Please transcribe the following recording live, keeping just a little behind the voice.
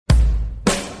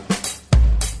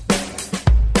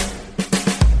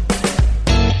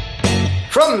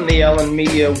From the Ellen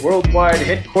Media Worldwide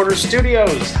Headquarters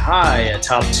Studios, high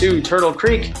atop 2 Turtle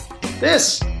Creek,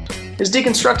 this is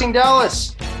Deconstructing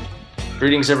Dallas.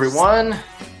 Greetings, everyone.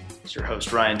 It's your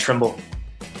host, Ryan Trimble,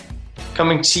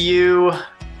 coming to you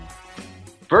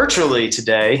virtually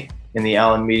today in the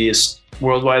Ellen Media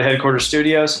Worldwide Headquarters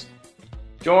Studios,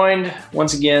 joined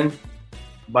once again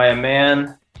by a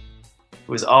man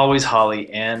who is always holly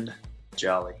and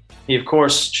jolly. He, of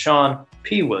course, Sean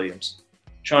P. Williams.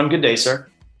 Sean, good day, sir.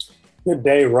 Good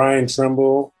day, Ryan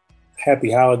Trimble.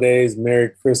 Happy holidays, Merry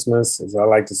Christmas. As I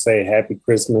like to say, Happy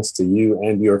Christmas to you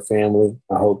and your family.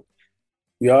 I hope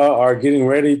y'all are getting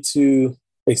ready to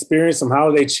experience some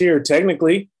holiday cheer.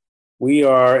 Technically, we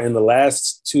are in the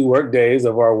last 2 work days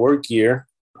of our work year.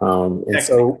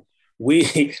 So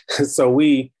we,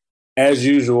 as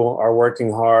usual, are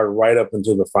working hard right up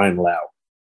until the final hour.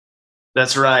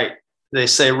 That's right. They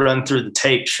say run through the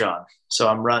tape, Sean. So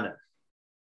I'm running.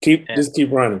 Just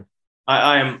keep running.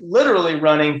 I am literally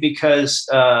running because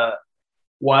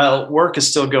while work is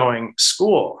still going,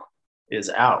 school is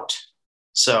out.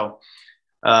 So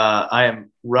I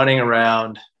am running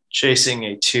around chasing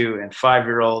a 2 and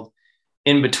 5-year-old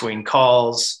in between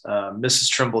calls, Mrs.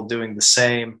 Trimble doing the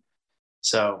same.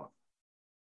 So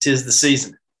 'tis the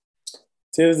season.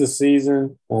 'Tis the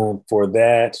season for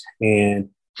that. And,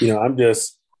 I'm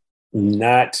just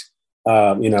not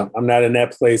I'm not in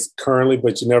that place currently,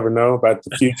 but you never know about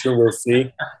the future. We'll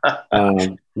see. That's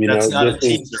not a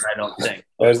teaser, I don't think.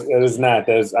 That is not.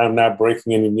 I'm not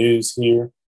breaking any news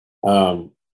here.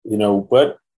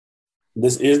 But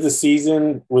this is the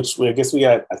season, which I guess we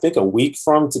got, I think, a week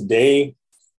from today.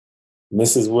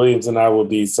 Mrs. Williams and I will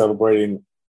be celebrating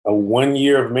a 1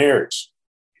 year of marriage.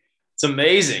 It's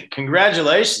amazing.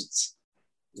 Congratulations.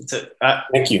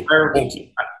 Thank you. Thank you.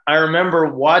 I remember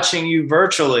watching you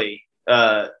virtually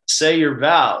say your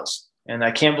vows, and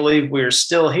I can't believe we're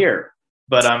still here,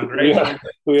 but I'm grateful.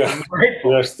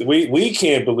 We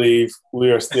can't believe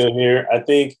we are still here. I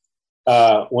think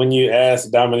when you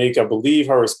asked Dominique, I believe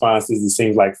her response is it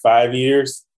seems like 5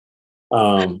 years,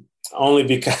 only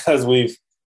because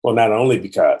not only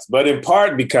because, but in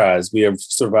part because we have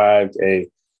survived a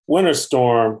winter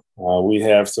storm. We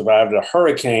have survived a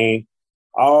hurricane,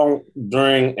 all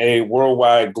during a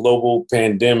worldwide global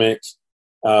pandemic,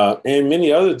 and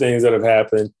many other things that have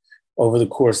happened over the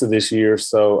course of this year.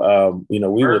 So, we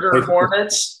Murder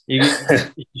hornets. You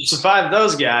survived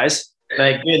those guys.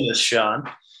 Thank goodness, Sean.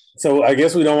 So I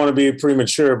guess we don't want to be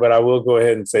premature, but I will go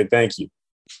ahead and say thank you.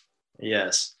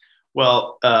 Yes.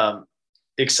 Well,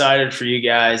 excited for you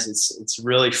guys. It's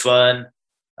really fun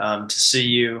to see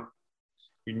you.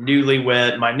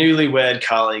 Your my newlywed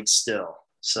colleagues still.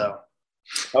 So.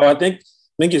 Oh, I think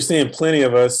you're seeing plenty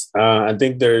of us. I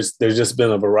think there's just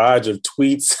been a barrage of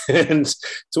tweets and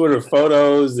Twitter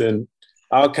photos and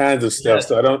all kinds of stuff. Yeah.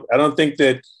 So I don't think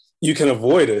that you can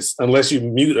avoid us unless you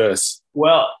mute us.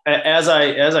 Well, as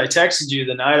I texted you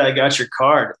the night I got your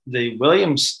card, the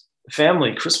Williams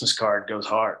family Christmas card goes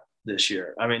hard this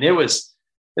year. I mean, it was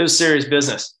serious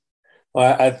business.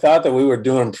 Well, I thought that we were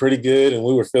doing pretty good and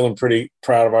we were feeling pretty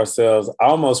proud of ourselves.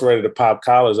 Almost ready to pop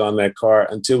collars on that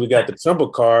card until we got the Trimble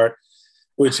card,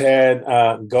 which had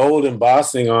gold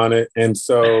embossing on it. And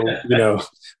so,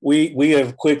 we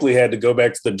have quickly had to go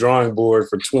back to the drawing board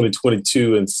for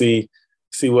 2022 and see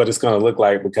what it's going to look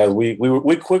like, because we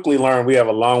quickly learned we have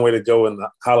a long way to go in the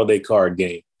holiday card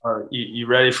game. You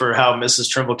ready for how Mrs.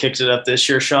 Trimble kicked it up this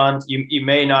year, Sean? You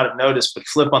may not have noticed, but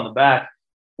flip on the back.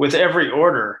 With every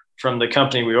order from the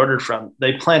company we ordered from,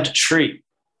 they plant a tree.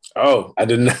 Oh, I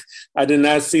did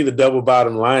not see the double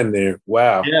bottom line there.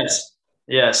 Wow.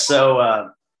 Yes. So,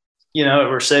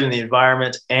 we're saving the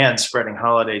environment and spreading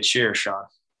holiday cheer, Sean.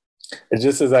 It's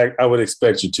just as I would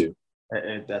expect you to.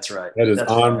 That's right. That's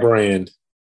on brand.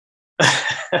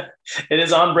 It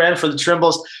is on brand for the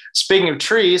Trimbles. Speaking of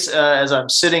trees, as I'm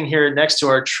sitting here next to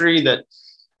our tree that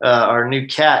our new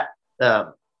cat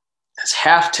has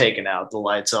half taken out the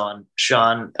lights on,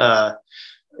 Sean.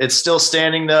 It's still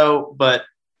standing though, but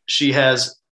she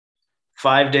has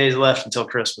 5 days left until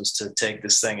Christmas to take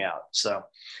this thing out. So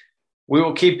we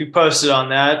will keep you posted on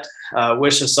that.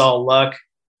 Wish us all luck.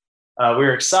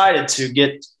 We're excited to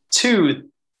get to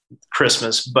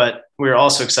Christmas, but we're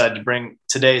also excited to bring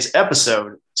today's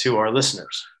episode to our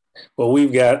listeners. Well,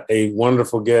 we've got a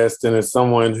wonderful guest, and it's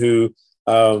someone who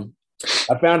I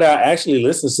found out actually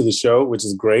listens to the show, which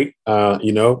is great.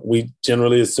 We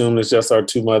generally assume it's just our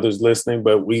 2 mothers listening,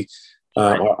 but we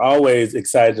are always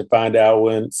excited to find out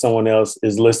when someone else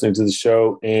is listening to the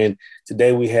show. And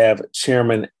today we have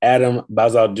Chairman Adam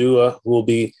Bazaldua, who will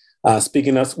be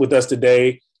speaking with us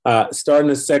today He started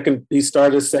his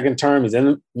second term. He's in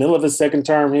the middle of his second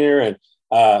term here, and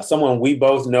someone we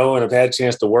both know and have had a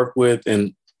chance to work with.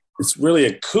 And it's really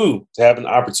a coup to have an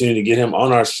opportunity to get him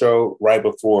on our show right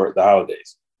before the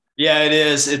holidays. Yeah, it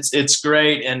is. It's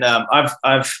great, and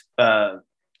I've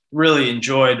really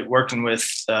enjoyed working with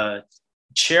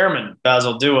Chairman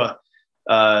Bazaldua,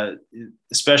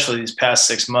 especially these past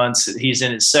 6 months. He's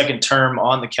in his second term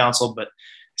on the council, but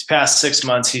these past 6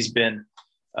 months he's been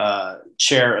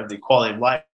chair of the Quality of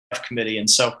Life Committee, and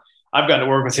so I've gotten to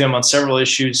work with him on several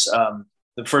issues.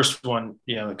 The first one,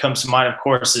 that comes to mind, of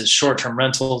course, is short-term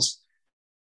rentals.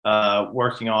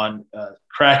 Working on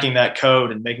cracking that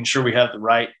code and making sure we have the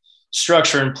right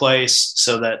structure in place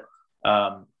so that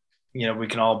we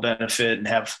can all benefit and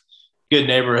have good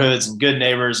neighborhoods and good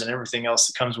neighbors and everything else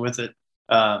that comes with it.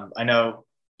 I know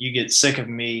you get sick of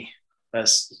me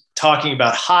talking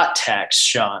about hot tax,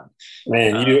 Sean.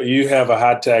 Man, you have a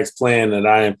hot tax plan that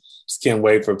I just can't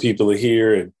wait for people to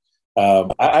hear. And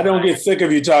I don't get sick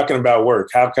of you talking about work.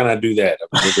 How can I do that?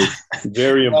 It's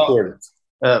very important.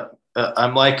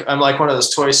 I'm like one of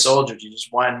those toy soldiers. You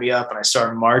just wind me up and I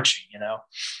start marching.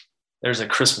 There's a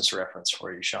Christmas reference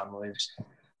for you, Sean Williams.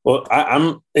 Well,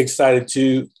 I'm excited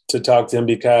to talk to him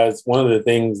because one of the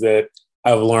things that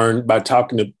I've learned by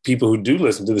talking to people who do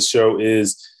listen to the show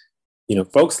is,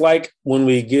 folks like when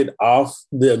we get off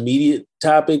the immediate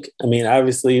topic. I mean,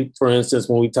 obviously, for instance,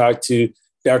 when we talk to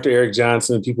Dr. Eric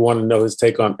Johnson, people want to know his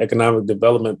take on economic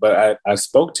development. But I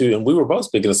spoke to, and we were both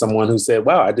speaking to someone who said,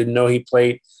 wow, I didn't know he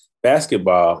played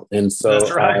basketball. And so,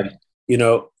 that's right.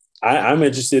 I'm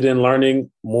interested in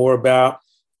learning more about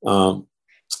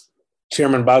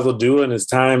Chairman Bazaldua and his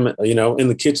time, in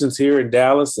the kitchens here in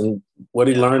Dallas and what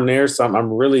he learned there. So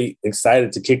I'm really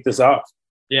excited to kick this off.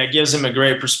 Yeah, it gives him a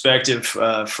great perspective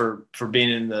for being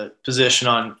in the position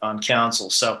on council.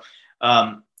 So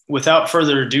without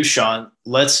further ado, Sean,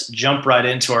 let's jump right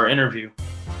into our interview.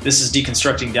 This is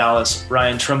Deconstructing Dallas.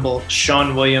 Ryan Trimble,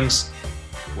 Sean Williams.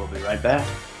 We'll be right back.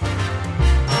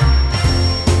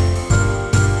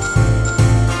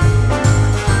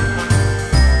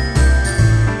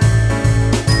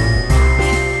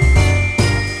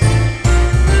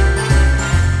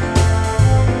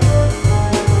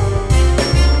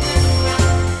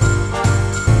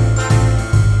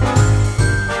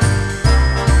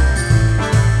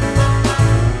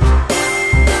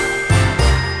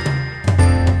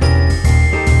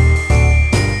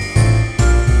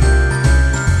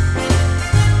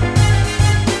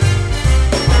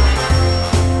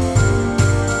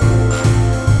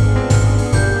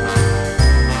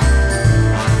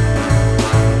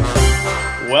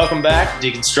 Welcome back,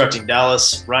 Deconstructing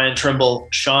Dallas. Ryan Trimble,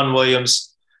 Sean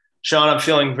Williams. Sean, I'm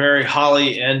feeling very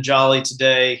holly and jolly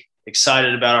today.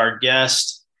 Excited about our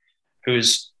guest,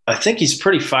 I think he's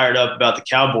pretty fired up about the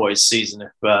Cowboys season,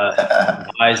 if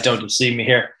my eyes don't deceive me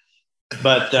here.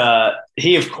 But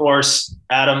he, of course,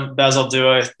 Adam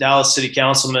Bazaldua, Dallas City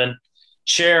Councilman,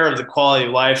 chair of the Quality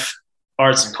of Life,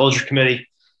 Arts and Culture Committee.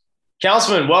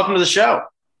 Councilman, welcome to the show.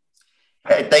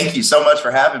 Hey, thank you so much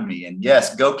for having me. And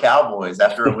yes, go Cowboys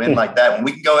after a win like that. When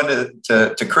we can go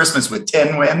into Christmas with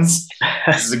 10 wins,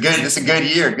 it's a good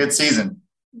year, good season.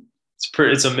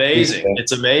 It's amazing. Yeah.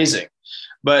 It's amazing.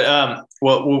 But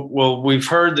well, we've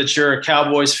heard that you're a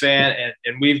Cowboys fan, and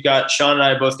Sean and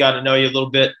I both got to know you a little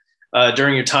bit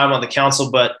during your time on the council.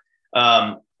 But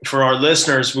for our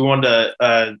listeners, we wanted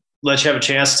to let you have a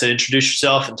chance to introduce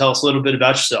yourself and tell us a little bit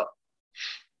about yourself.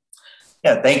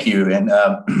 Yeah, thank you. And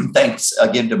thanks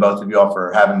again to both of you all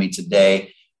for having me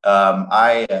today.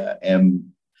 I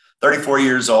am 34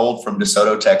 years old from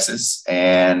DeSoto, Texas.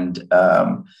 And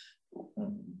I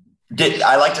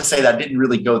like to say that I didn't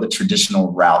really go the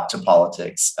traditional route to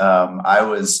politics. I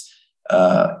was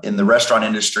in the restaurant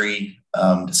industry,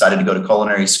 decided to go to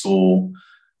culinary school,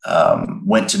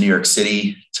 went to New York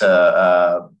City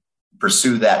to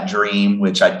pursue that dream,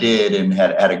 which I did and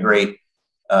had a great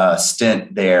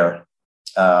stint there.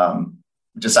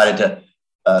 Decided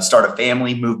to start a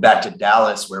family, move back to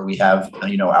Dallas where we have,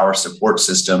 our support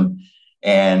system.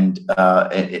 And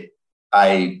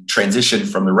I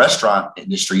transitioned from the restaurant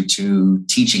industry to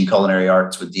teaching culinary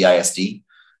arts with DISD.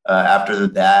 After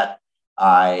that,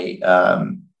 I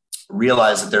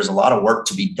realized that there's a lot of work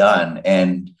to be done.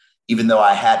 And even though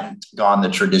I hadn't gone the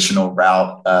traditional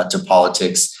route to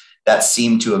politics, that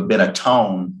seemed to have been a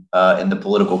tone in the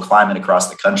political climate across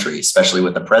the country, especially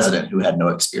with the president who had no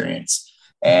experience.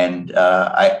 And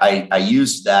I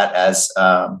used that as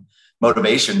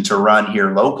motivation to run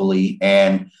here locally.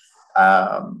 And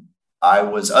I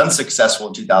was unsuccessful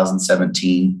in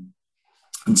 2017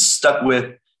 and stuck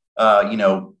with,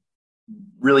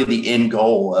 really the end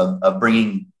goal of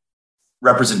bringing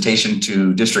representation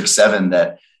to District 7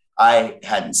 that I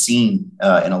hadn't seen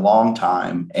in a long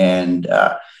time. And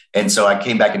so I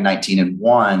came back in 19 and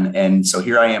won. And so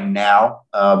here I am now,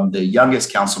 the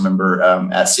youngest council member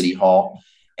at City Hall,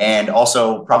 and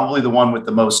also probably the one with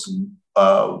the most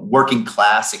working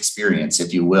class experience,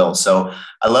 if you will. So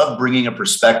I love bringing a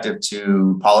perspective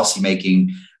to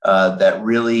policymaking that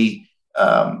really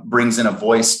brings in a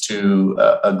voice to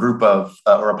a group of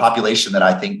or a population that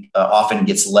I think often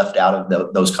gets left out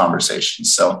of those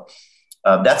conversations. So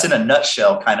that's in a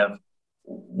nutshell kind of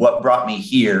what brought me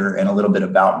here and a little bit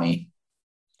about me.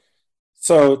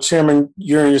 So, Chairman,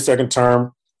 you're in your second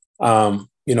term.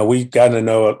 We've gotten to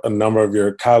know a number of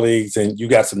your colleagues, and you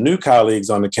got some new colleagues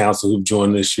on the council who've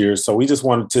joined this year. So we just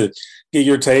wanted to get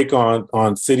your take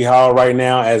on City Hall right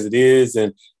now as it is,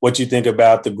 and what you think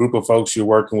about the group of folks you're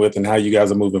working with and how you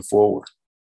guys are moving forward.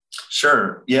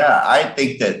 Sure. Yeah, I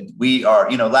think that we are,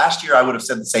 last year I would have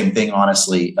said the same thing,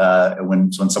 honestly,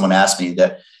 when someone asked me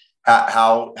that,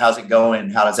 how's it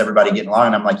going? How does everybody get along?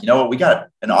 And I'm like, you know what, we got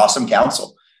an awesome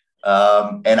council.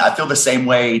 And I feel the same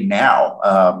way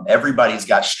now. Everybody's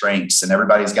got strengths and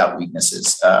everybody's got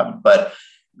weaknesses. But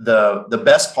the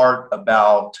best part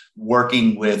about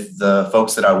working with the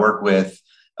folks that I work with,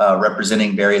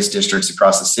 representing various districts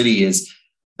across the city, is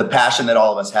the passion that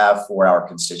all of us have for our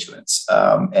constituents.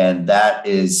 And that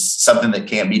is something that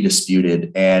can't be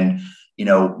disputed. And,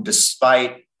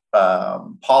 despite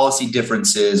policy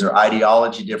differences or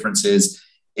ideology differences,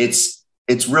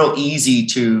 it's real easy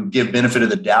to give benefit of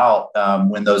the doubt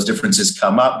when those differences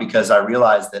come up, because I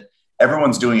realize that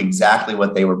everyone's doing exactly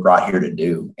what they were brought here to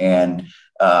do. And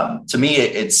to me,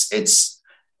 it's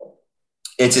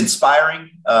inspiring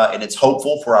and it's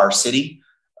hopeful for our city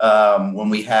when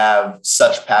we have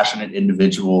such passionate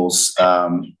individuals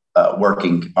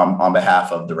working on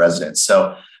behalf of the residents.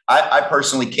 So I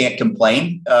personally can't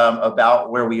complain about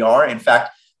where we are. In fact,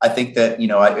 I think that,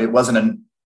 it wasn't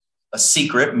a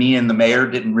secret. Me and the mayor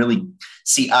didn't really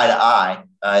see eye to eye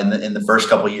in the first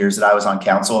couple of years that I was on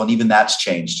council. And even that's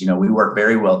changed. We work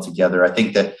very well together. I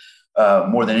think that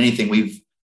more than anything,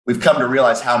 we've come to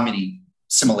realize how many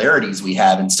similarities we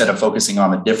have instead of focusing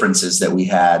on the differences that we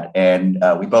had. And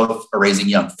we both are raising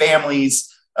young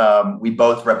families. We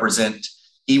both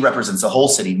he represents the whole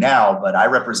city now, but I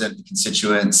represent the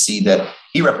constituency that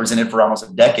he represented for almost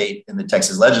a decade in the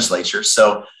Texas legislature.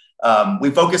 So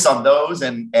we focus on those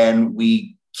and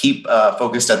we keep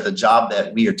focused at the job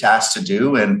that we are tasked to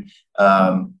do. And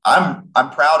I'm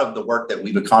proud of the work that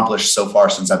we've accomplished so far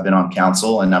since I've been on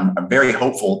council. And I'm very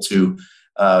hopeful to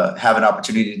have an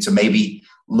opportunity to maybe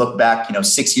look back,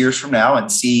 6 years from now and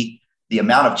see the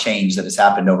amount of change that has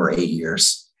happened over 8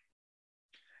 years.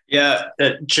 Yeah,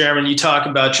 Chairman, you talk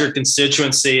about your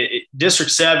constituency.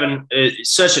 District 7 is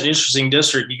such an interesting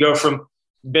district. You go from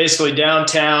basically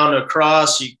downtown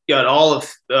across, you got all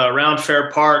of around Fair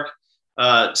Park,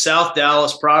 South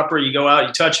Dallas proper. You go out,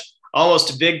 you touch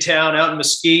almost a big town out in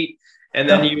Mesquite, and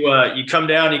then you come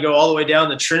down, you go all the way down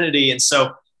to Trinity. And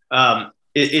so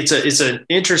it's an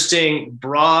interesting,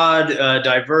 broad,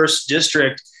 diverse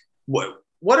district. What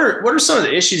are some of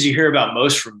the issues you hear about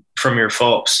most from your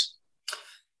folks?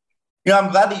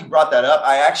 I'm glad that you brought that up.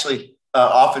 I actually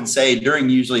often say during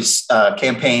usually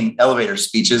campaign elevator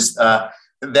speeches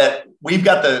that we've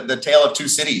got the tale of two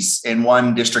cities in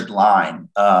one district line,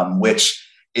 which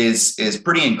is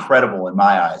pretty incredible in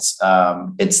my eyes.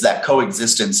 It's that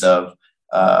coexistence of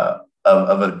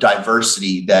a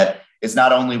diversity that is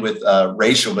not only with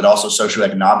racial, but also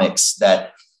socioeconomics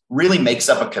that really makes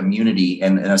up a community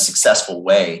in a successful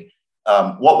way.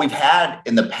 What we've had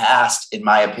in the past, in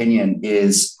my opinion,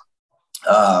 is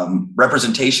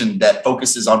representation that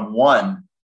focuses on one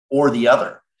or the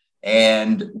other.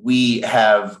 And we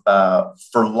have,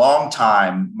 for a long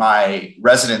time, my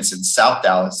residents in South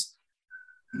Dallas,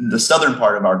 the southern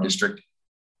part of our district,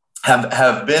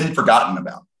 have been forgotten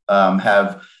about,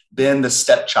 have been the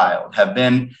stepchild, have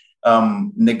been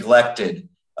neglected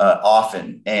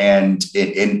often, and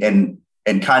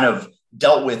kind of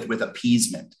dealt with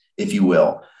appeasement, if you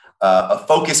will. A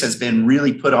focus has been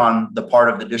really put on the part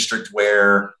of the district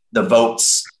where the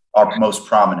votes are most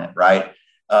prominent, right?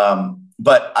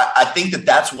 But I think that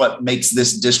that's what makes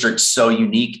this district so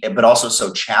unique, but also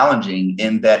so challenging,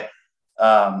 in that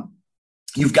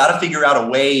you've got to figure out a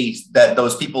way that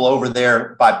those people over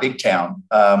there by Big Town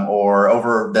or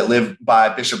over that live by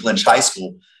Bishop Lynch High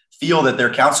School feel that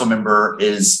their council member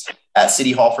is at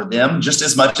City Hall for them just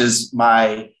as much as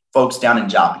my folks down in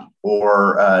Joppy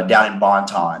or down in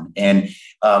Bonton. And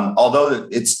although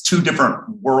it's two different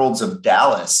worlds of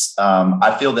Dallas,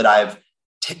 I feel that I've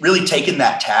really taken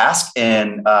that task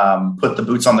and put the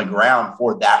boots on the ground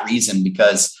for that reason,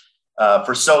 because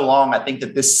for so long, I think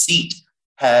that this seat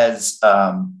has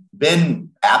been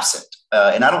absent.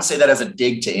 And I don't say that as a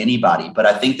dig to anybody, but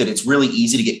I think that it's really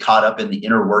easy to get caught up in the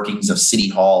inner workings of City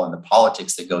Hall and the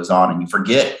politics that goes on. And you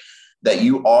forget that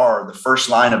you are the first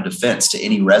line of defense to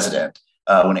any resident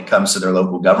when it comes to their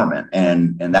local government.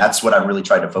 And that's what I really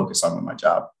tried to focus on with my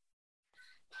job.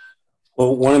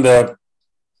 Well, one of the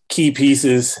key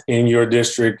pieces in your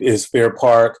district is Fair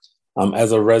Park.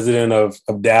 As a resident of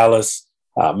Dallas,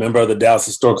 member of the Dallas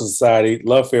Historical Society,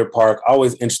 love Fair Park,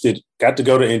 always interested, got to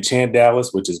go to Enchant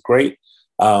Dallas, which is great.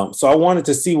 So I wanted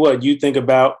to see what you think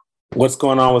about what's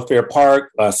going on with Fair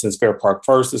Park since Fair Park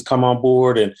First has come on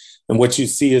board, and what you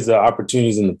see as the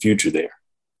opportunities in the future there.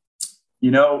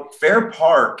 Fair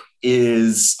Park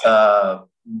is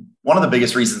one of the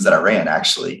biggest reasons that I ran,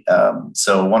 actually.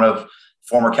 So one of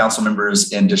former council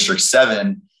members in District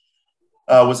 7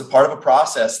 was a part of a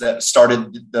process that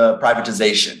started the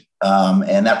privatization.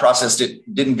 And that process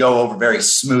didn't go over very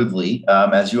smoothly,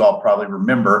 as you all probably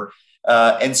remember.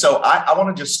 And so I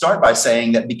want to just start by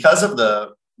saying that because of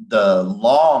the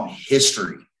long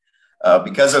history,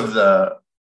 because of the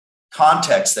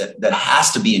context that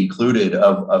has to be included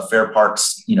of Fair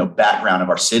Park's background of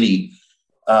our city,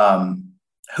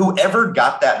 whoever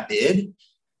got that bid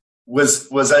was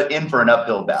in for an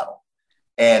uphill battle.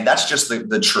 And that's just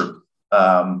the truth.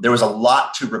 There was a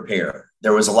lot to repair.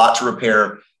 There was a lot to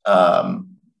repair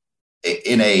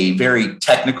in a very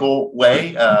technical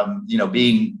way,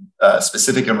 being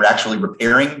specific and actually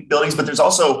repairing buildings, but there's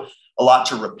also a lot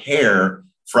to repair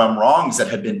from wrongs that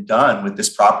had been done with this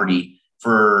property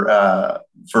for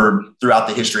throughout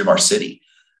the history of our city.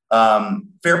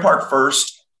 Fair Park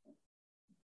First,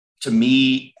 to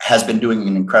me, has been doing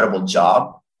an incredible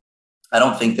job. I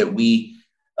don't think that we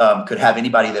could have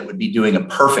anybody that would be doing a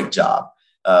perfect job.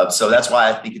 So that's why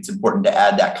I think it's important to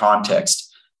add that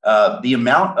context. The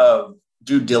amount of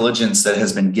due diligence that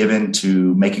has been given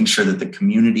to making sure that the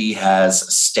community has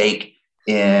a stake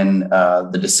in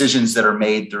the decisions that are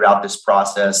made throughout this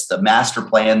process, the master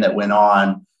plan that went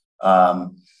on,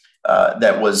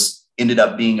 that ended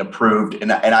up being approved.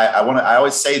 And I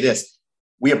always say this,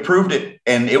 we approved it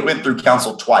and it went through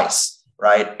council twice.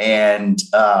 Right. And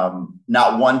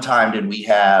not one time did we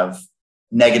have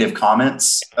negative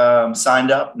comments signed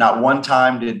up. Not one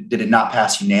time did it not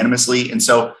pass unanimously. And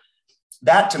so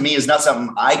that to me is not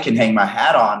something I can hang my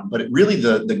hat on, but really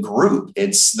the group,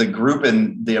 it's the group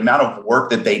and the amount of work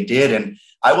that they did. And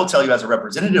I will tell you as a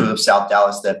representative of South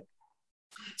Dallas that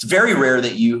it's very rare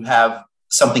that you have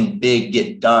something big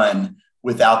get done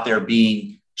without there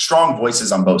being strong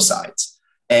voices on both sides.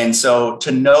 And so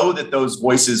to know that those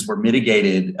voices were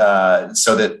mitigated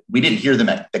so that we didn't hear them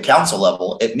at the council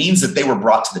level, it means that they were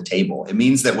brought to the table. It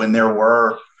means that when there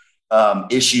were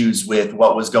issues with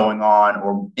what was going on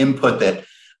or input that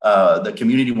the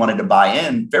community wanted to buy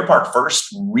in, Fair Park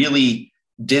First really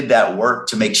did that work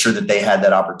to make sure that they had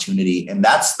that opportunity. And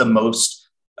that's the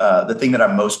thing that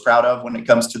I'm most proud of when it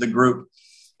comes to the group.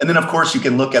 And then, of course, you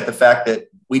can look at the fact that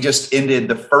we just ended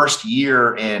the first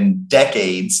year in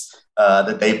decades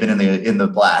that they've been in the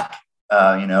black,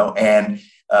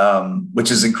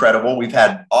 which is incredible. We've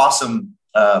had awesome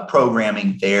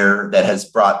programming there that has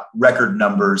brought record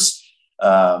numbers,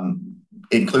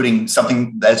 including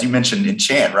something, as you mentioned,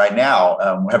 Enchant right now.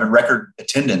 We're having record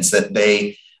attendance that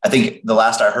I think the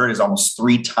last I heard is almost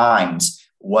 3 times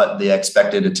what the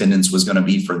expected attendance was going to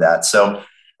be for that. So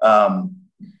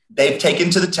they've taken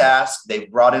to the task.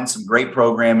 They've brought in some great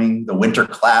programming, the Winter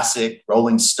Classic,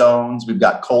 Rolling Stones. We've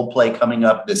got Coldplay coming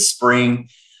up this spring.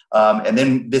 And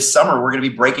then this summer, we're going to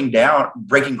be breaking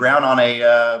ground on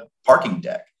a parking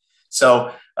deck.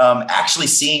 So actually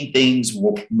seeing things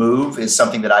move is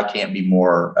something that I can't be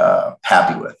more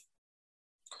happy with.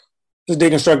 This is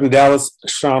Deconstructing Dallas,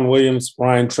 Sean Williams,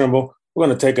 Ryan Trimble. We're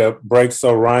going to take a break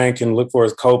so Ryan can look for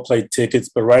his Coldplay tickets.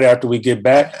 But right after we get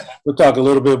back, we'll talk a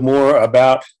little bit more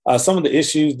about some of the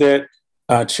issues that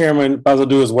Chairman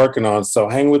Bazaldua is working on. So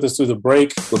hang with us through the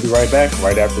break. We'll be right back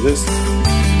right after this.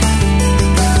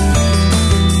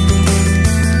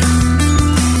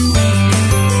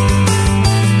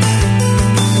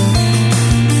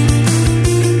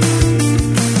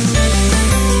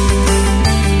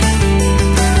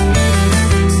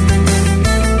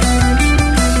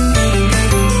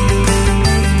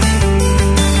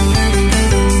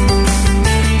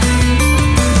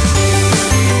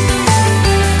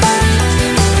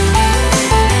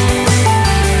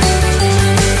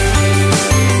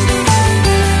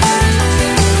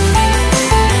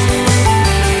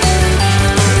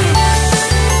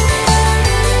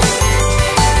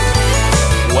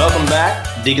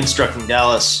 Deconstructing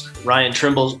Dallas, Ryan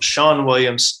Trimble, Sean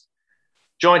Williams,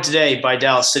 joined today by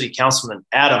Dallas City Councilman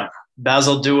Adam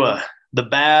Bazaldua, the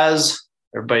Baz.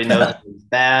 Everybody knows him as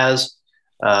Baz,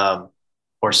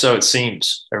 or so it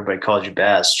seems. Everybody calls you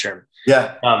Baz, Chairman.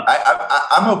 Yeah,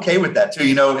 I'm okay with that too.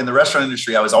 You know, in the restaurant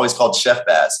industry, I was always called Chef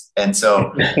Baz. And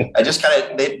so I just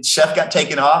chef got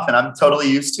taken off and I'm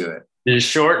totally used to it. You just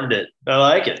shortened it. I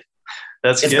like it.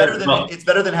 It's good. It's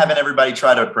better than having everybody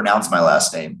try to pronounce my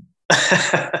last name.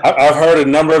 I've heard a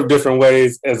number of different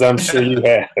ways, as I'm sure you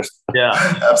have. Yeah,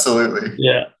 absolutely.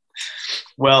 Yeah.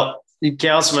 Well,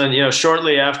 Councilman,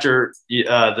 shortly after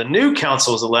the new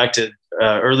council was elected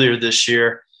earlier this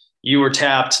year, you were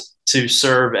tapped to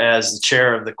serve as the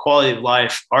chair of the Quality of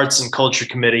Life Arts and Culture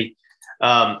Committee.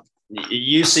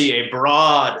 You see a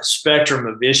broad spectrum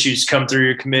of issues come through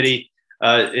your committee.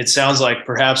 It sounds like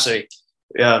perhaps a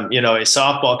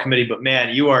softball committee, but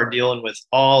man, you are dealing with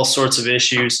all sorts of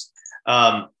issues.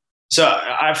 So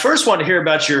I first want to hear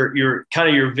about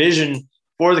your vision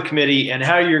for the committee and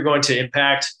how you're going to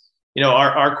impact,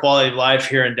 our quality of life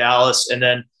here in Dallas. And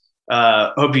then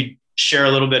hope you share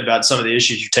a little bit about some of the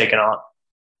issues you've taken on.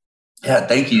 Yeah,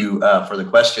 thank you for the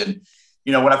question.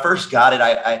 When I first got it,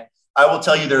 I will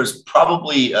tell you there's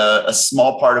probably a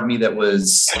small part of me that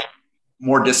was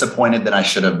more disappointed than I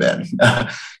should have been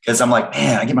because I'm like,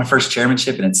 man, I get my first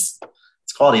chairmanship and it's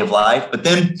quality of life. But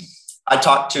then I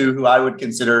talked to who I would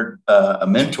consider a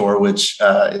mentor, which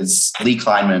is Lee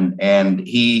Kleinman, and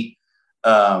he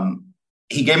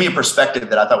gave me a perspective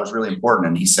that I thought was really important.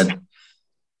 And he said,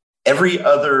 every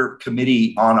other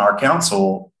committee on our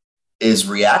council is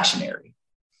reactionary.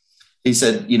 He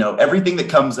said, everything that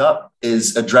comes up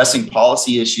is addressing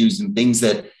policy issues and things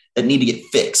that need to get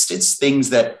fixed. It's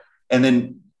things and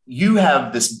then you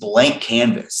have this blank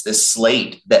canvas, this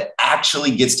slate that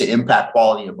actually gets to impact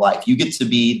quality of life. You get to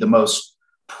be the most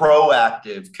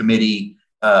proactive committee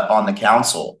on the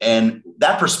council. And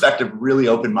that perspective really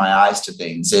opened my eyes to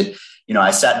things.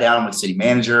 I sat down with city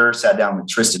manager, sat down with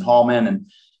Tristan Hallman,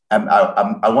 and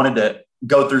I wanted to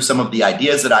go through some of the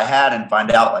ideas that I had and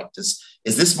find out, is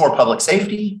this more public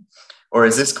safety or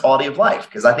is this quality of life?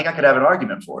 Because I think I could have an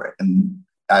argument for it. And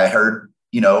I heard,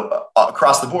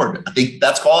 across the board, I think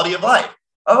that's quality of life.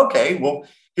 Okay, well,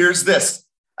 here's this.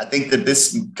 I think that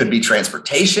this could be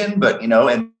transportation, but,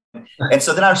 and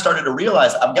so then I started to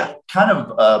realize I've got kind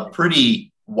of a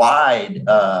pretty wide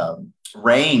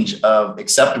range of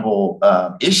acceptable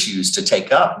issues to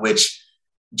take up, which,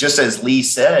 just as Lee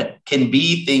said, can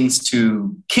be things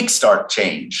to kickstart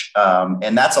change.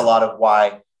 And that's a lot of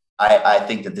why I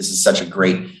think that this is such a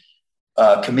great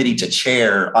committee to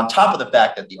chair, on top of the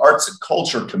fact that the arts and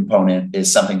culture component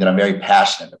is something that I'm very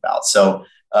passionate about. So,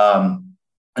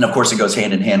 and of course, it goes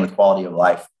hand in hand with quality of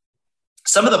life.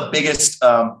 Some of the biggest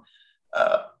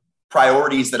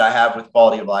priorities that I have with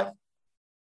quality of life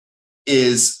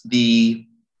is the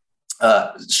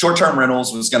short-term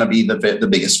rentals was going to be the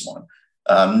biggest one.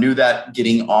 Knew that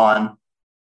getting on,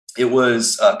 it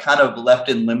was kind of left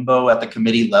in limbo at the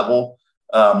committee level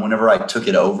whenever I took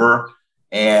it over.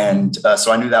 And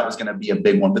so I knew that was going to be a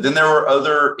big one. But then there were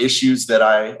other issues that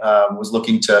I was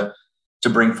looking to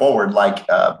bring forward, like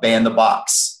ban the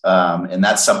box. And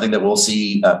that's something that we'll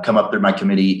see come up through my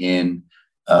committee in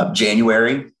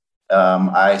January.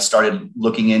 I started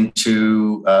looking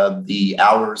into the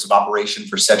hours of operation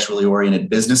for sexually oriented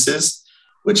businesses,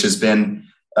 which has been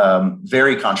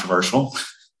very controversial.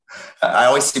 I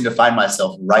always seem to find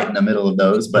myself right in the middle of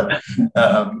those, but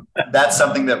that's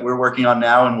something that we're working on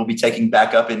now and we'll be taking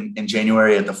back up in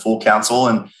January at the full council.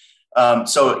 And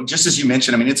so just as you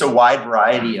mentioned, it's a wide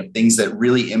variety of things that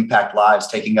really impact lives,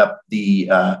 taking up the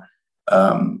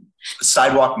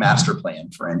sidewalk master plan,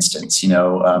 for instance,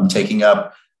 taking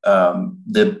up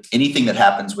anything that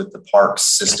happens with the parks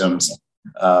systems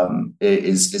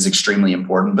is extremely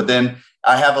important. But then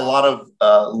I have a lot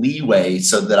of leeway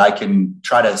so that I can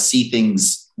try to see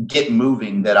things get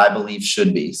moving that I believe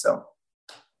should be. So,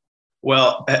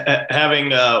 well,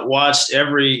 having watched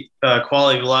every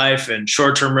quality of life and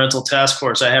short-term rental task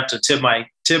force, I have to tip my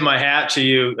hat to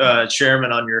you,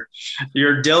 Chairman, on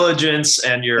your diligence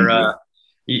and your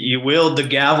you wield the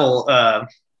gavel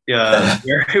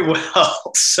very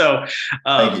well. So,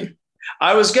 thank you.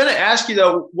 I was going to ask you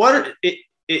though,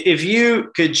 if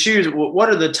you could choose, what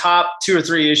are the top 2 or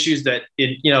 3 issues that,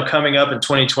 coming up in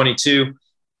 2022,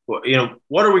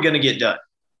 what are we going to get done?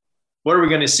 What are we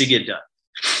going to see get done?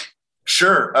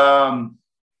 Sure. I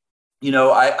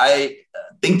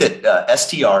think that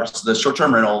STRs, the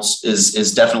short-term rentals,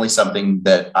 is definitely something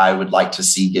that I would like to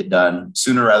see get done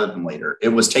sooner rather than later. It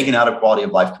was taken out of Quality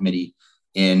of Life Committee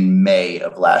in May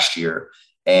of last year.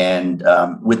 and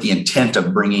with the intent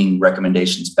of bringing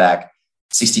recommendations back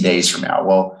 60 days from now.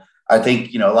 Well, I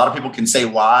think, a lot of people can say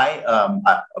why.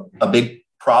 A big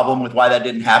problem with why that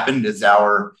didn't happen is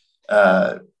our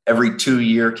every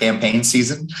 2-year campaign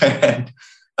season. And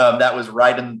that was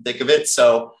right in the thick of it.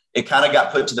 So it kind of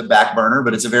got put to the back burner,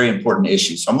 but it's a very important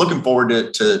issue. So I'm looking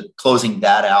forward to closing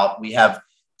that out. We have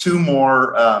 2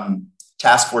 more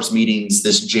task force meetings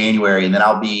this January, and then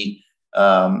I'll be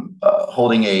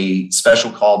holding a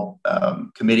special called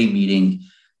committee meeting,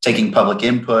 taking public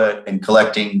input and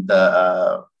collecting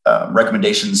the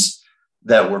recommendations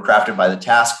that were crafted by the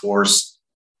task force,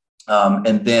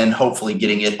 and then hopefully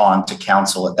getting it on to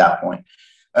council at that point.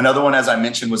 Another one, as I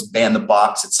mentioned, was ban the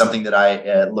box. It's something that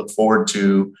I look forward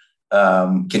to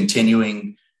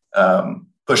continuing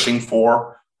pushing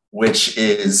for, which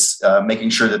is making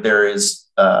sure that there is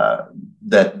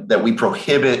that we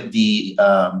prohibit the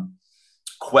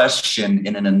question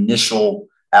in an initial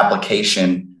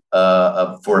application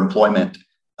for employment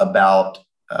about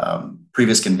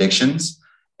previous convictions.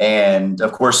 And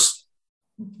of course,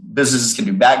 businesses can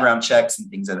do background checks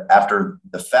and things after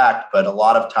the fact, but a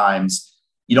lot of times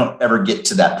you don't ever get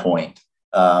to that point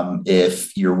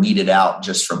if you're weeded out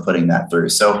just from putting that through.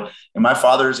 So, and my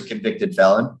father is a convicted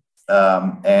felon,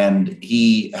 and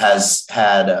he has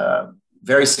had a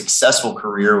very successful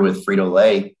career with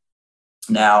Frito-Lay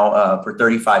now for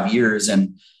 35 years,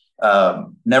 and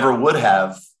never would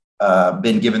have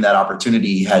been given that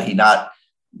opportunity had he not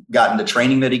gotten the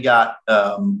training that he got,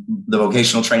 the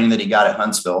vocational training that he got at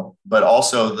Huntsville, but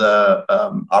also the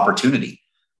opportunity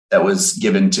that was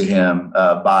given to him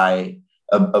by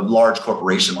a large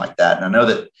corporation like that. And I know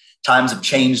that times have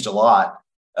changed a lot,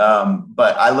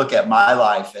 but I look at my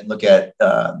life and look at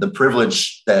the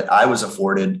privilege that I was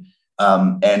afforded,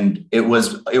 and it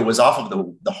was off of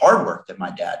the hard work that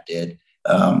my dad did,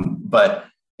 but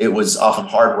it was off of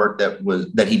hard work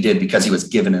that he did because he was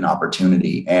given an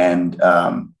opportunity. And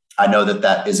I know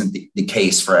that isn't the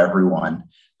case for everyone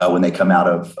when they come out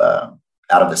of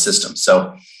the system.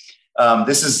 So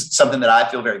this is something that I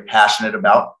feel very passionate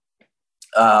about.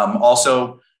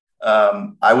 Also,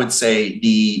 I would say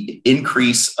the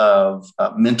increase of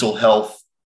mental health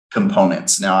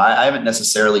components. Now, I haven't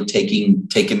necessarily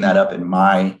taken that up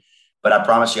but I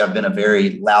promise you, I've been a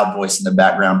very loud voice in the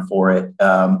background for it.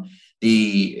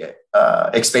 The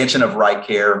expansion of right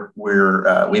care, we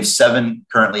have 7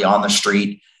 currently on the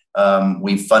street.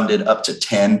 We've funded up to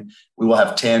 10. We will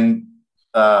have 10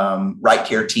 right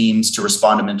care teams to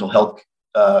respond to mental health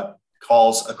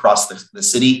calls across the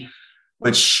city,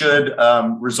 which should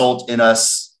result in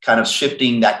us kind of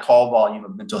shifting that call volume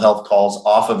of mental health calls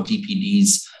off of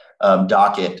DPD's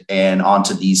docket and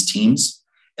onto these teams.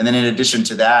 And then in addition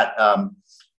to that,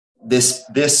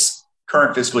 this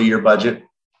current fiscal year budget,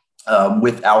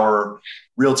 with our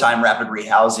real-time rapid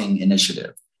rehousing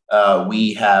initiative,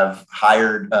 we have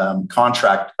hired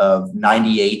contract of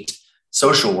 98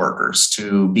 social workers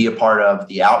to be a part of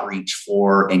the outreach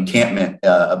for encampment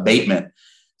abatement.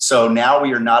 So now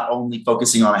we are not only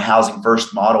focusing on a housing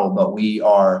first model, but we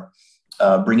are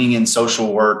bringing in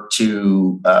social work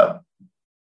to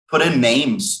put in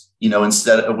names,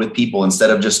 instead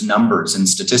of just numbers and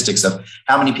statistics of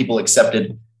how many people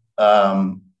accepted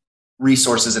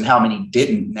resources and how many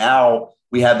didn't. Now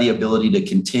we have the ability to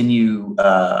continue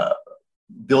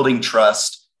building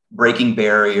trust, breaking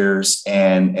barriers,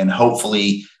 and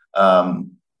hopefully,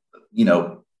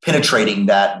 penetrating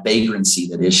that vagrancy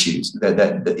that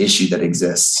the issue that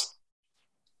exists.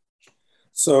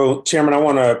 So, Chairman, I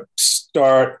want to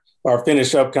start or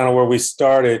finish up kind of where we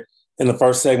started. In the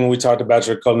first segment, we talked about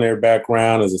your culinary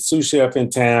background as a sous chef in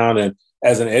town and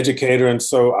as an educator. And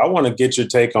so I want to get your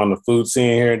take on the food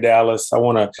scene here in Dallas. I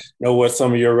want to know what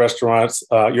some of your restaurants,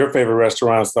 your favorite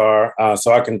restaurants are,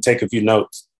 so I can take a few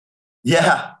notes.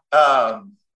 Yeah.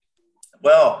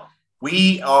 Well,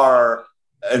 we are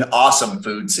an awesome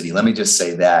food city. Let me just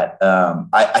say that.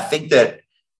 I think that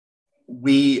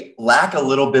we lack a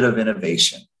little bit of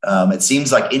innovation. It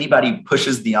seems like anybody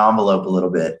pushes the envelope a little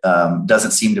bit,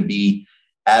 doesn't seem to be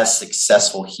as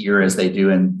successful here as they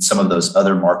do in some of those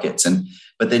other markets.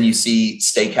 But then you see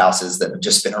steakhouses that have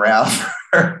just been around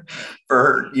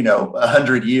for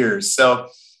 100 years. So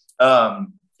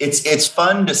it's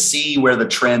fun to see where the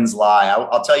trends lie.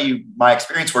 I'll tell you, my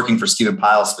experience working for Stephen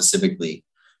Pyle specifically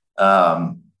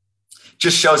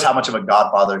just shows how much of a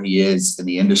godfather he is in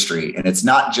the industry. And it's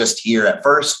not just here. At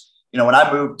first, when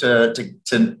I moved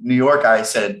to New York, I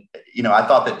said, I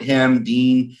thought that him,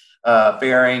 Dean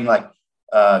Faring,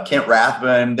 Kent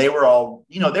Rathbun, they were all,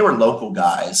 they were local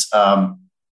guys. And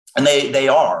they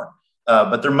are,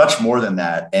 but they're much more than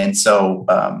that. And so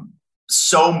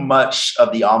so much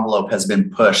of the envelope has been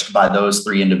pushed by those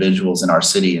three individuals in our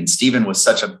city. And Stephen was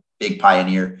such a big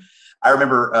pioneer. I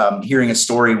remember hearing a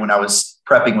story when I was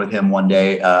prepping with him one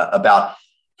day about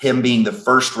him being the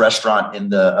first restaurant in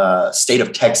the state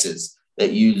of Texas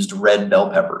that used red bell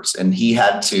peppers. And he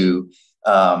had to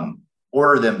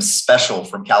order them special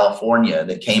from California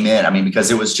that came in. I mean,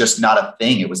 because it was just not a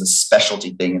thing. It was a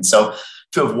specialty thing. And so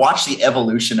to have watched the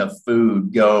evolution of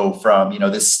food go from,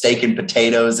 this steak and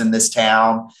potatoes in this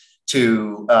town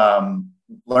to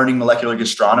learning molecular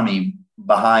gastronomy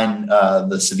behind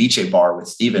the ceviche bar with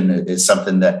Stephen is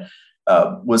something that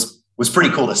was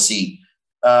pretty cool to see.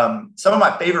 Some of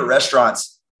my favorite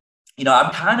restaurants,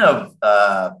 I'm kind of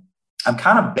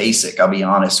basic, I'll be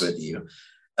honest with you.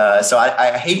 So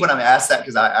I hate when I'm asked that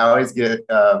because I always get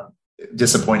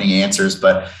disappointing answers,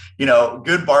 but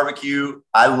good barbecue.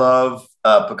 I love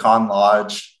Pecan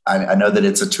Lodge. I know that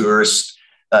it's a tourist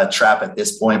trap at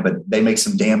this point, but they make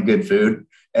some damn good food.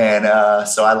 And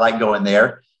so I like going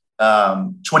there.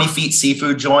 20 Feet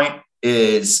Seafood Joint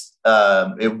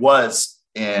it was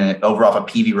over off of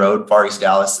Peavy Road, Far East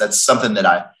Dallas. That's something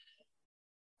that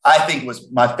I think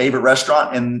was my favorite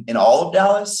restaurant in all of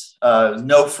Dallas.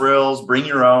 No frills, bring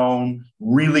your own,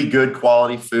 really good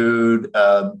quality food.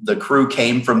 The crew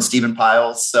came from Stephen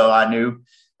Piles, so I knew,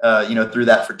 through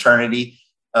that fraternity.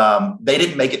 They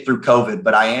didn't make it through COVID,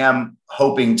 but I am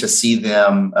hoping to see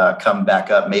them come back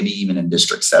up, maybe even in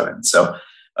District 7. So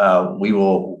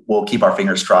we'll keep our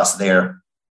fingers crossed there.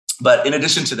 But in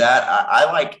addition to that, I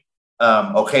like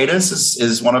Ojeda's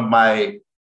is one of my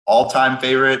all-time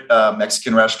favorite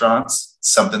Mexican restaurants,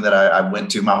 something that I went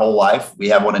to my whole life. We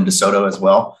have one in DeSoto as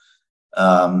well.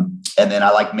 And then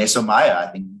I like Meso Maya. I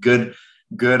think good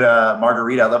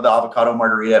margarita. I love the avocado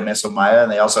margarita at Meso Maya.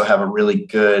 And they also have a really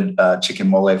good chicken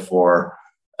mole for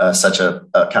such a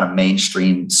kind of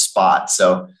mainstream spot.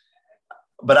 So,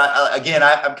 but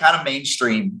I'm kind of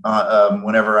mainstream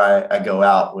whenever I go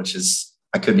out, which is,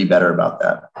 I could be better about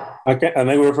that. Okay. I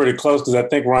think we're pretty close because I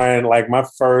think, Ryan, like my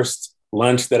first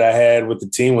lunch that I had with the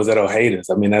team was at Ojeda's.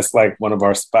 I mean, that's like one of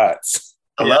our spots.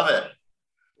 I love it.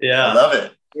 Yeah. I love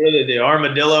it. The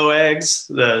armadillo eggs.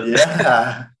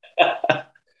 Yeah. I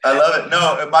love it.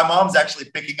 No, my mom's actually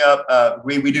picking up,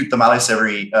 we do tamales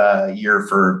every year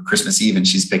for Christmas Eve, and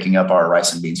she's picking up our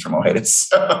rice and beans from Ojeda's.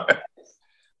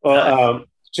 Well,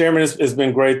 Chairman, it's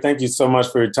been great. Thank you so much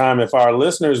for your time. If our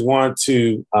listeners want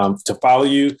to follow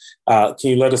you, can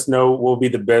you let us know what will be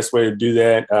the best way to do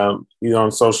that, either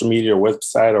on social media or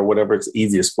website or whatever it's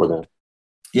easiest for them?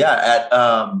 Yeah, at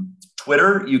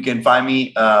Twitter, you can find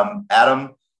me,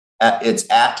 Adam.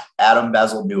 It's at Adam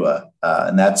Bazaldua,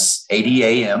 and that's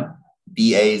ADAM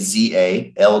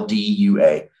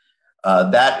BAZALDUA.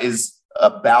 That is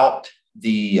about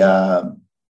the.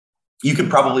 You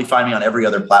could probably find me on every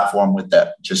other platform with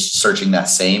that, just searching that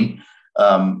same.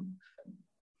 On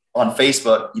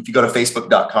Facebook, if you go to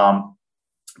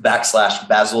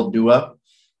facebook.com/Bazaldua,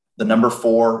 the number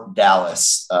 4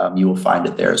 Dallas, you will find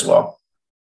it there as well.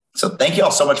 So thank you all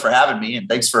so much for having me, and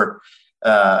thanks for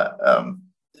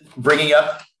bringing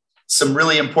up some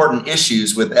really important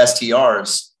issues with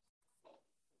STRs.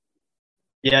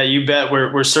 Yeah, you bet.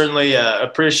 We're certainly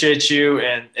appreciate you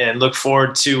and look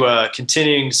forward to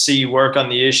continuing to see you work on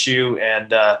the issue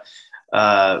and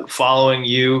following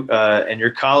you and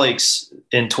your colleagues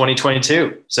in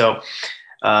 2022. So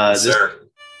Yes, this sir.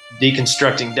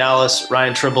 Deconstructing Dallas,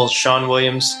 Ryan Trimble, Sean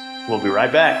Williams. We'll be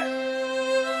right back.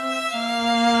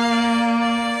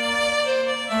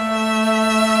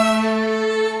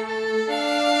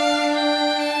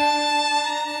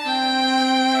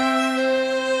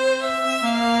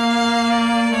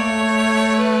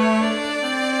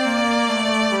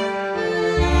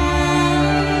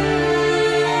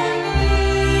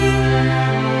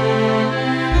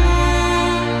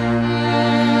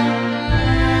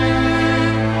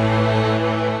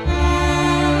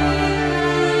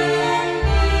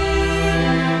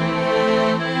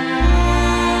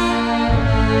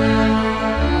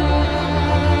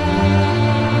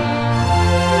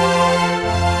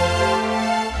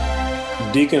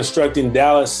 Deconstructing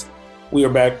Dallas. We are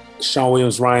back. Sean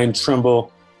Williams, Ryan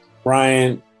Trimble.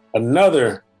 Ryan,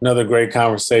 another great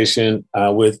conversation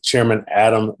with Chairman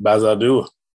Adam Bazaldua.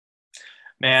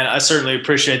 Man, I certainly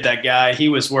appreciate that guy. He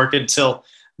was working till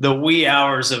the wee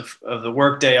hours of the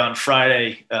workday on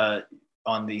Friday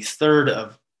on the third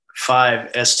of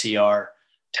 5 STR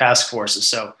task forces.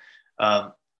 So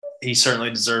he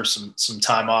certainly deserves some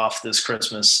time off this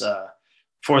Christmas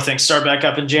before things start back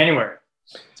up in January.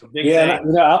 Yeah,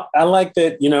 and, I like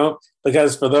that,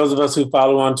 because for those of us who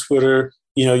follow on Twitter,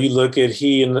 you look at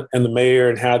he and the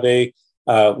mayor and how they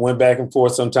went back and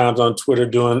forth sometimes on Twitter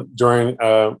during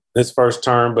his first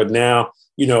term, but now,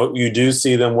 you do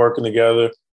see them working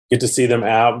together, get to see them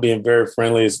out, being very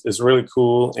friendly. It's really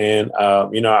cool. And,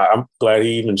 I'm glad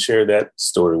he even shared that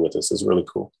story with us. It's really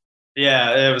cool.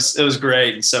 Yeah, it was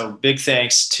great. And so big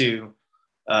thanks to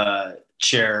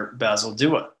Chair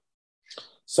Bazaldua.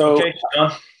 So okay,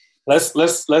 let's,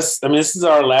 this is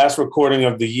our last recording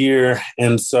of the year.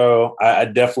 And so I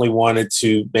definitely wanted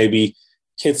to maybe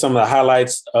hit some of the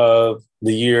highlights of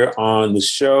the year on the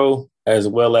show, as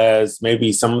well as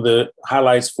maybe some of the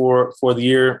highlights for the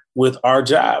year with our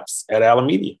jobs at Allen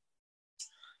Media.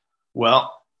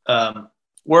 Well,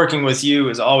 working with you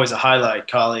is always a highlight,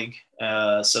 colleague.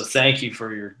 So thank you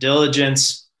for your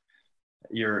diligence,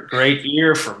 your great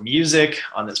ear for music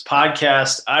on this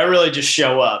podcast. I really just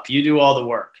show up. You do all the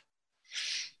work.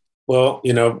 Well,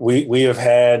 we have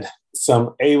had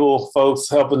some able folks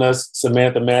helping us,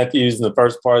 Samantha Matthews in the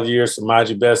first part of the year,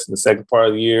 Samaji Best in the second part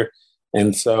of the year.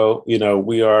 And so,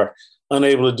 we are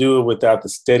unable to do it without the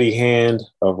steady hand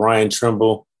of Ryan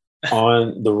Trimble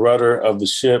on the rudder of the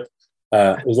ship.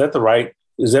 Is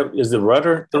the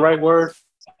rudder the right word?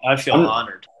 I feel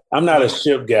honored. I'm not a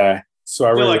ship guy, so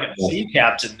I feel like a sea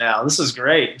captain now. This is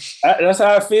great. That's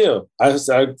how I feel. I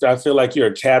feel like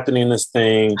you're captaining this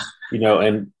thing,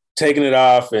 and taking it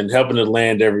off and helping it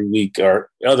land every week or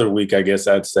other week, I guess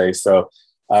I'd say. So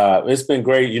it's been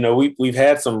great. We've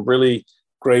had some really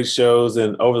great shows,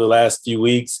 and over the last few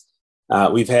weeks,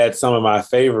 we've had some of my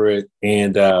favorite.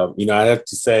 And I have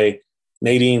to say,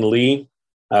 Nadine Lee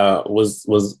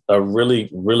was a really,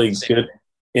 really good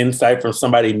insight from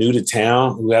somebody new to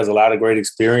town who has a lot of great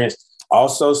experience.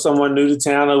 Also, someone new to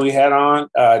town that we had on,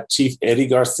 Chief Eddie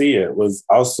Garcia, was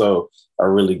also a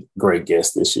really great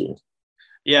guest this year.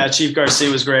 Yeah, Chief Garcia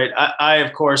was great. I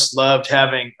of course, loved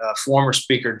having former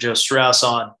Speaker Joe Strauss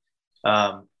on.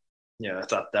 I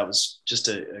thought that was just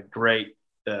a great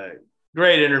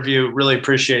interview. Really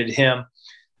appreciated him.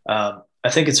 I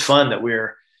think it's fun that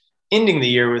we're ending the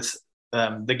year with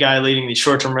the guy leading the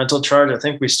short-term rental charge. I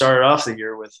think we started off the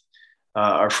year with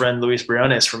our friend Luis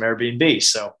Briones from Airbnb.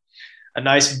 So a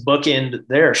nice bookend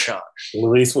there, Sean.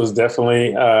 Luis was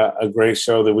definitely a great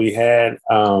show that we had.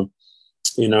 I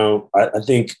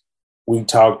think we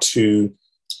talked to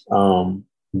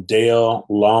Dale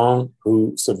Long,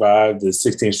 who survived the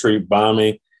 16th Street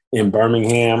bombing in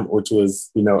Birmingham, which was,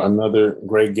 another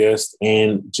great guest,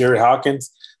 and Jerry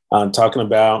Hawkins talking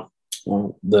about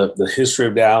the history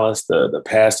of Dallas, the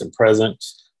past and present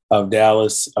of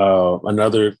Dallas.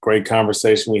 Another great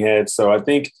conversation we had. So I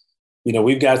think,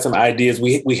 we've got some ideas.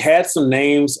 We had some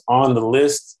names on the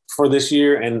list for this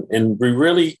year, and we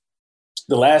really,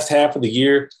 the last half of the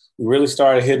year, we really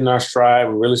started hitting our stride.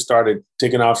 We really started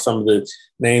ticking off some of the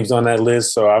names on that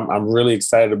list. So I'm really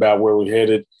excited about where we're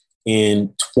headed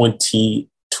in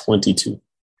 2022.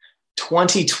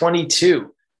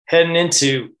 2022, heading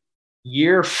into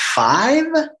year 5?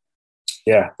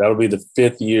 Yeah, that'll be the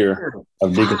 5th year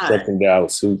of Deconstructing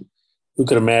Dallas. Who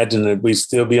could imagine that we'd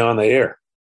still be on the air?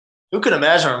 Who could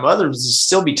imagine our mothers would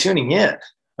still be tuning in?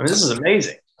 I mean, this is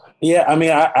amazing. Yeah, I mean,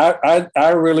 I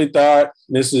really thought,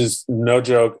 this is no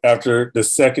joke, after the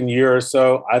second year or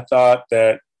so, I thought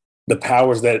that the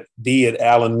powers that be at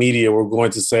Allen Media were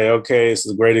going to say, okay, this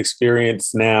is a great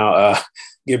experience. Now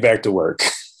get back to work.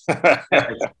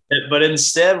 But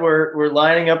instead, we're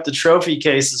lining up the trophy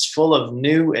cases full of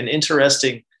new and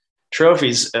interesting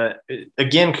trophies.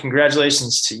 Again,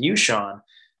 congratulations to you, Sean,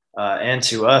 and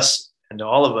to us and to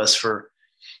all of us for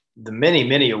the many,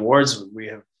 many awards we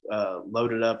have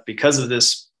loaded up because of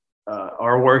this,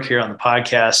 our work here on the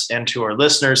podcast. And to our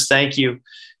listeners, thank you.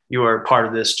 You are a part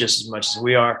of this just as much as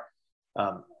we are.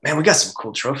 Man, we got some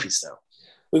cool trophies, though.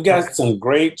 We've got some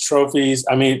great trophies.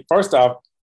 I mean, first off,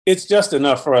 it's just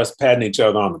enough for us patting each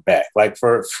other on the back.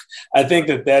 I think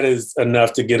that is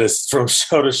enough to get us from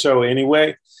show to show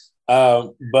anyway.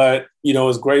 But,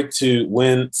 it's great to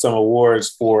win some awards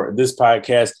for this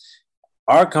podcast.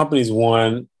 Our company's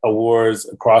won awards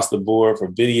across the board for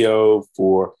video,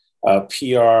 for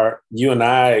PR. You and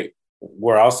I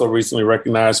were also recently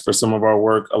recognized for some of our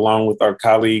work, along with our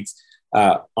colleagues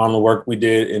on the work we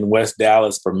did in West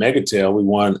Dallas for Megatel. We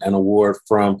won an award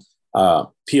from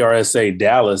PRSA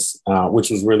Dallas, which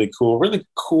was really cool. Really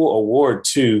cool award,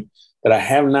 too, that I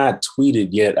have not tweeted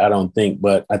yet, I don't think,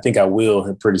 but I think I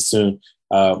will pretty soon.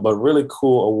 But really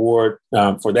cool award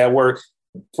for that work.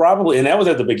 Probably, and that was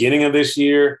at the beginning of this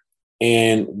year.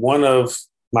 And one of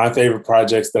my favorite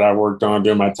projects that I worked on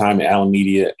during my time at Allen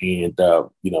Media, and the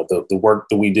work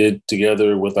that we did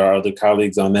together with our other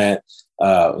colleagues on that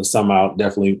is something I'll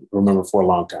definitely remember for a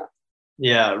long time.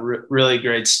 Yeah, really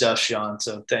great stuff, Sean.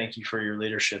 So thank you for your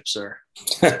leadership, sir.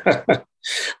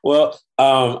 Well,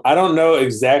 I don't know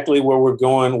exactly where we're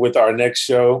going with our next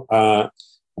show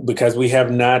because we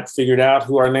have not figured out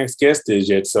who our next guest is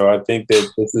yet. So I think that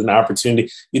this is an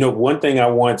opportunity. One thing I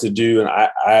want to do, and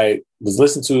I was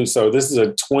listening to, so this is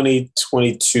a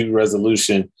 2022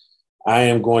 resolution. I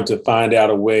am going to find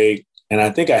out a way, and I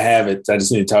think I have it. I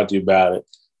just need to talk to you about it,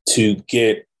 to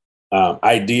get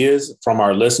ideas from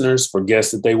our listeners for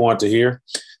guests that they want to hear.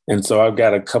 And so I've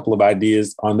got a couple of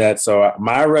ideas on that. So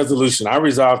my resolution, I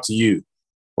resolve to you,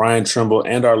 Ryan Trimble,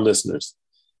 and our listeners,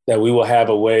 that we will have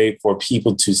a way for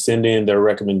people to send in their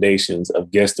recommendations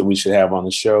of guests that we should have on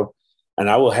the show. And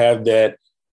I will have that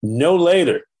no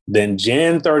later than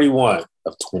Jan 31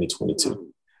 of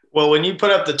 2022. Well, when you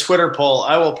put up the Twitter poll,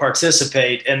 I will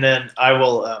participate, and then I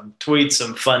will tweet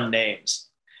some fun names.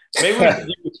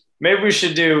 Maybe we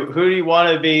should do, who do you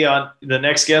want to be on the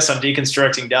next guest on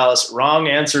Deconstructing Dallas? Wrong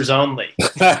answers only.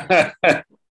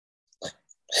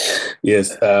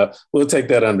 Yes, we'll take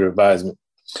that under advisement.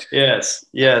 Yes.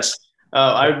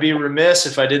 I would be remiss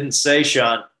if I didn't say,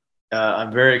 Sean,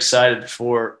 I'm very excited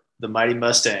for the Mighty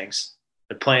Mustangs.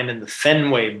 They're playing in the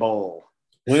Fenway Bowl.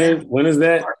 When is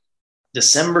that?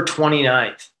 December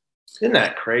 29th. Isn't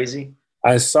that crazy?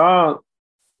 I saw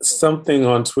something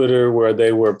on Twitter where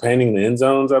they were painting the end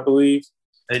zones, I believe.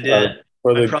 They did. I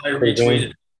probably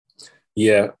retweeted.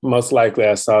 Yeah, most likely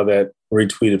I saw that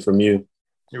retweeted from you.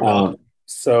 You're welcome.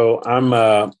 So I'm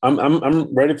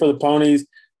ready for the Ponies,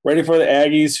 ready for the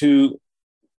Aggies, who,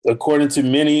 according to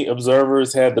many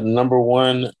observers, had the number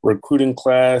one recruiting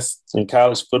class in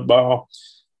college football.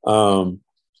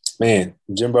 Man,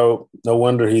 Jimbo, no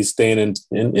wonder he's staying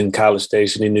in College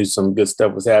Station. He knew some good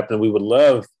stuff was happening.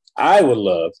 I would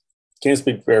love, can't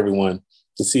speak for everyone,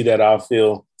 to see that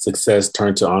off-field success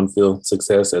turn to on-field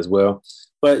success as well.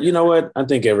 But you know what? I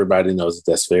think everybody knows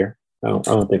that's fair. I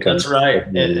don't think that's right.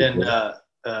 And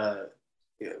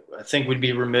I think we'd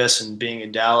be remiss in being a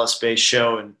Dallas-based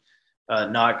show and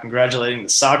not congratulating the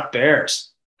Sock Bears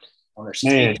on their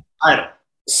state title.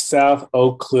 South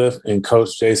Oak Cliff and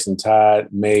Coach Jason Todd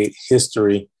made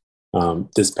history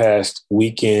this past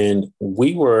weekend.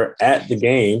 We were at the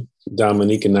game,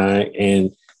 Dominique and I,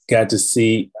 and got to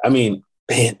see, when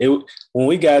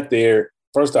we got there,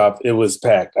 first off, it was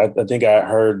packed. I think I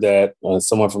heard that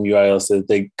someone from UIL said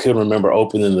they couldn't remember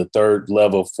opening the third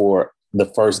level for the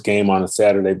first game on a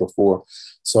Saturday before.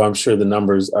 So I'm sure the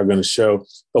numbers are going to show.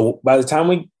 But by the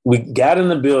time we got in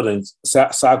the building,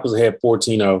 Sock was ahead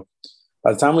 14-0.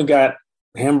 By the time we got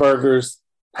hamburgers,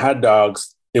 hot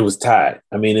dogs, it was tied.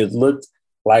 It looked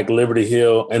like Liberty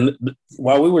Hill. And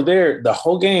while we were there, the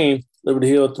whole game, Liberty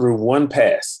Hill threw one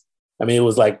pass. It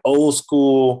was like old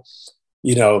school,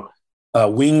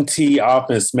 wing tee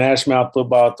offense, smash mouth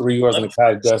football, 3 yards in the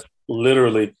college dust,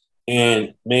 literally.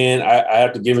 And, man, I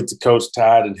have to give it to Coach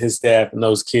Todd and his staff and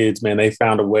those kids, man. They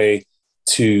found a way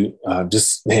to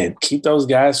keep those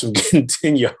guys from getting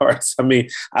 10 yards.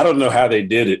 I don't know how they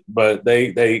did it, but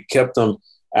they kept them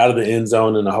out of the end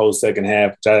zone in the whole second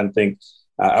half, which I didn't think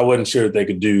I wasn't sure that they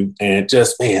could do. And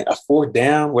just, a fourth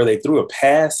down where they threw a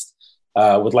pass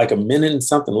with like a minute and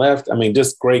something left.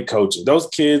 Just great coaching. Those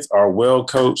kids are well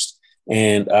coached,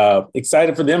 and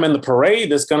excited for them and the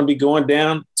parade that's going to be going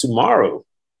down tomorrow.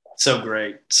 So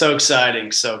great. So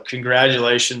exciting. So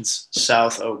congratulations,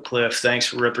 South Oak Cliff. Thanks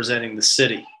for representing the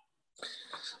city.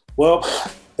 Well,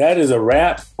 that is a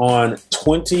wrap on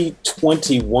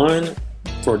 2021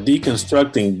 for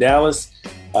Deconstructing Dallas.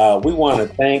 We want to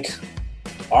thank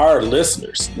our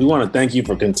listeners. We want to thank you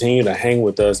for continuing to hang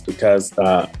with us because,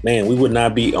 we would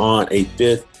not be on a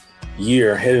fifth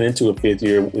year, headed into a fifth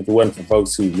year, if it wasn't for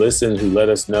folks who listen, who let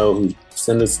us know, who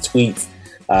send us tweets,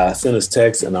 send us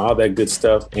texts and all that good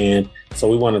stuff. And so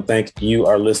we want to thank you,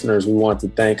 our listeners. We want to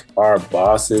thank our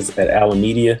bosses at Allen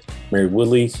Media, Mary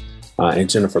Woodleaf and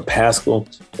Jennifer Pascal.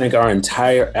 Thank our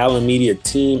entire Allen Media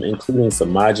team, including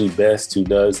Samaji Best, who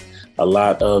does a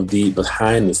lot of the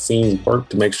behind the scenes work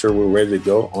to make sure we're ready to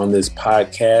go on this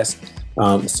podcast.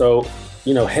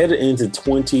 Headed into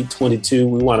 2022,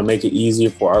 we want to make it easier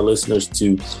for our listeners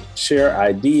to share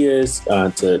ideas,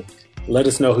 to let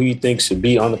us know who you think should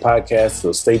be on the podcast.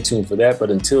 So stay tuned for that. But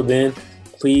until then,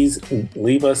 please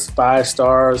leave us 5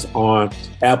 stars on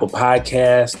Apple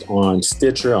Podcast, on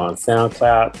Stitcher, on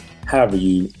SoundCloud, however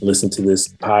you listen to this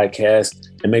podcast,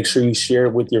 and make sure you share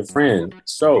it with your friends.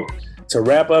 So to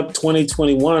wrap up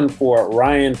 2021 for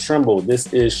Ryan Trimble,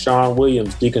 this is Sean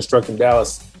Williams, Deconstructing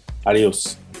Dallas.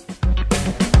 Adios.